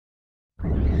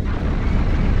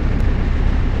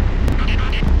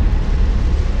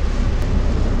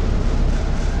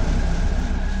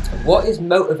What is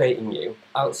motivating you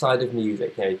outside of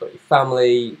music? You know, you've got your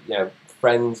family, you know,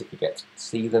 friends, if you get to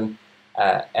see them,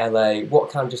 LA. What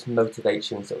kind of just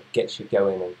motivates you and sort of gets you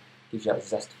going and gives you that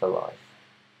zest for life?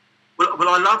 Well,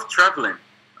 I love travelling.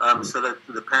 So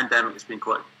the pandemic has been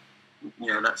quite,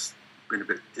 that's been a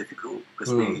bit difficult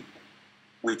because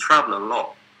we travel a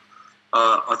lot.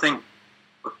 I think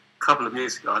a couple of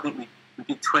years ago, I think we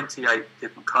did 28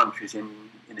 different countries in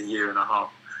a year and a half.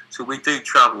 So we do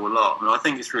travel a lot, and I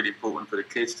think it's really important for the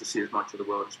kids to see as much of the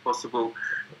world as possible.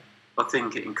 I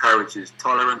think it encourages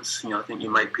tolerance. I think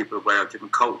you make people aware of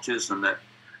different cultures, and that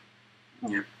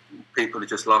people are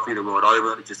just lovely the world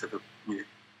over. They just have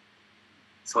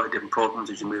slightly different problems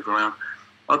as you move around.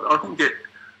 I think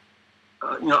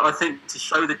I think to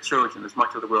show the children as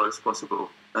much of the world as possible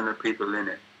and the people in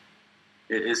it,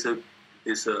 it is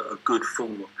a good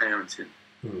form of parenting.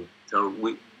 So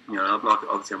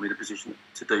obviously I'm in a position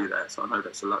to do that, so I know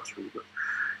that's a luxury.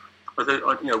 But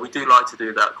we do like to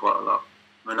do that quite a lot.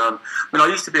 And I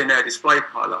used to be an air display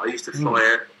pilot. I used to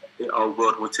fly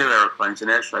World War II aeroplanes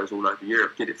and air shows all over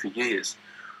Europe. Did it for years.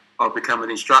 I've become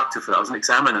an instructor for that. I was an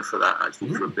examiner for that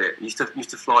actually for a bit. I used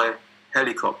to fly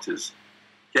helicopters,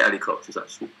 jet helicopters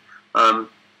actually. I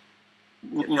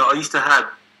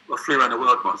flew around the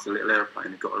world once, a little airplane,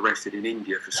 and got arrested in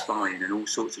India for spying and all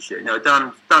sorts of shit.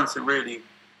 Done some really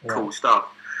cool stuff.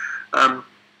 And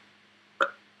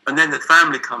then the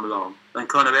family come along, and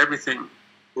kind of everything,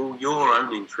 all your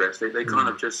own interests, they kind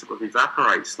of just sort of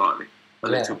evaporate slightly, a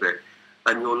little bit.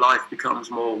 And your life becomes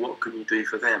more, what can you do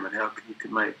for them, and how you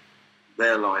can make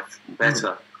their life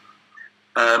better.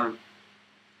 And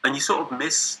you sort of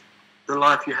miss the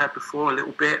life you had before a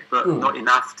little bit, but not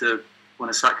enough to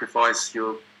want to sacrifice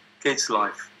your kids'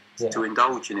 life to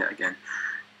indulge in it again.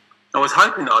 I was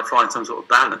hoping that I'd find some sort of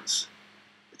balance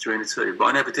between the two, but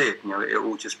I never did. It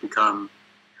all just become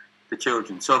the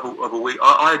children. So of a week,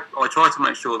 I try to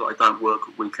make sure that I don't work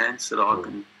at weekends, so that I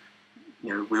can,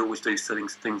 we always do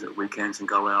things at weekends and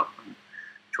go out and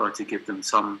try to give them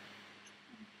some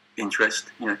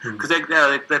interest, because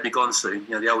they'll be gone soon.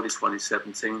 The oldest one is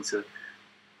 17, so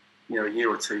a year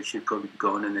or two she'll probably be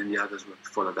gone, and then the others will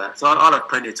follow that. So I'll have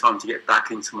plenty of time to get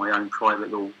back into my own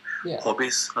private little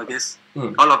hobbies, I guess.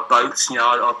 I love boats.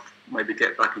 I'll maybe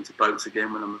get back into boats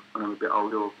again when I'm a bit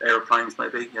older, or aeroplanes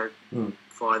maybe.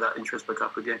 Fire that interest back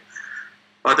up again.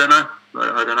 I don't know,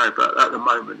 but at the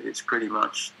moment it's pretty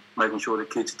much making sure the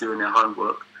kids are doing their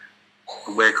homework.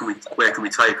 And where can we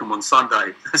take them on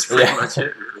Sunday? That's pretty much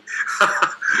it,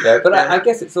 really. But I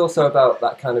guess it's also about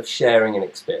that kind of sharing an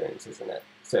experience, isn't it?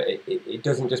 So it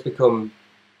doesn't just become,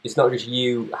 it's not just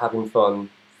you having fun,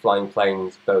 flying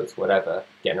planes, boats, whatever,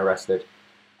 getting arrested,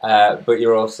 but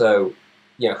you're also,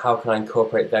 how can I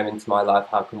incorporate them into my life?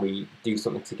 How can we do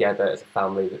something together as a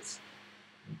family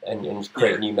and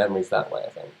create new memories that way, I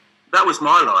think. That was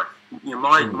my life.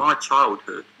 My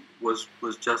childhood was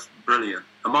just brilliant.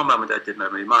 And my mum and dad didn't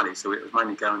have any money, so it was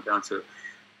mainly going down to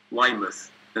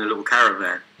Weymouth in a little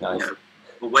caravan. Nice.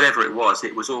 Or whatever it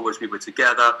was always we were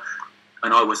together,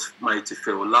 and I was made to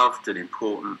feel loved and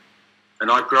important.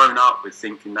 And I've grown up with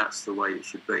thinking that's the way it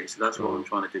should be. So that's what I'm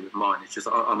trying to do with mine. It's just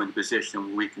I'm in a position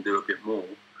where we can do a bit more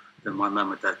than my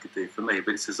mum and dad could do for me.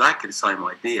 But it's exactly the same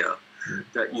idea,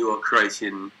 that you are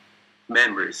creating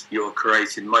memories, you're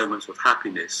creating moments of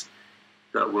happiness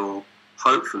that will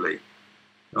hopefully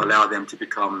allow them to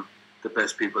become the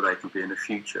best people they can be in the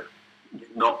future.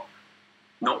 Not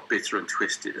bitter and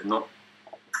twisted, and not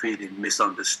feeling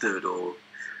misunderstood or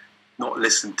not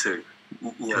listened to,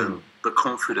 but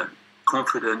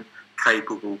confident,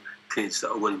 capable kids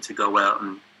that are willing to go out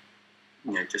and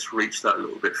just reach that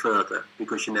little bit further,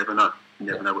 because you never know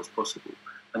what's possible.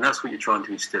 And that's what you're trying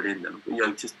to instill in them.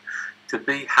 Just to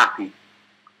be happy,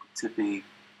 to be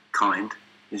kind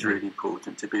is really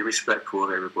important. To be respectful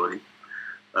of everybody,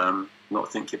 not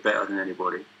think you're better than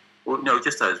anybody, or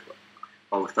just those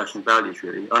old-fashioned values,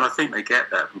 really. And I think they get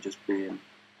that from just being,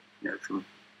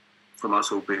 from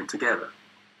us all being together.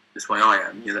 This way I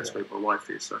am. That's where my wife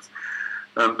is. So.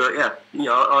 But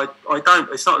I don't.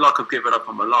 It's not like I've given up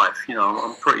on my life.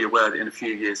 I'm pretty aware that in a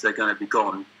few years they're going to be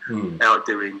gone, out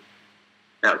doing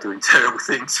terrible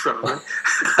things, probably.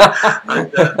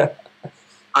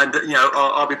 and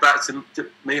I'll be back to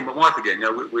me and my wife again.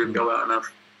 We'll go out and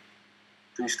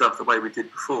do stuff the way we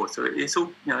did before. So it's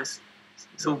all it's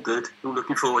all good. We're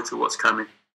looking forward to what's coming.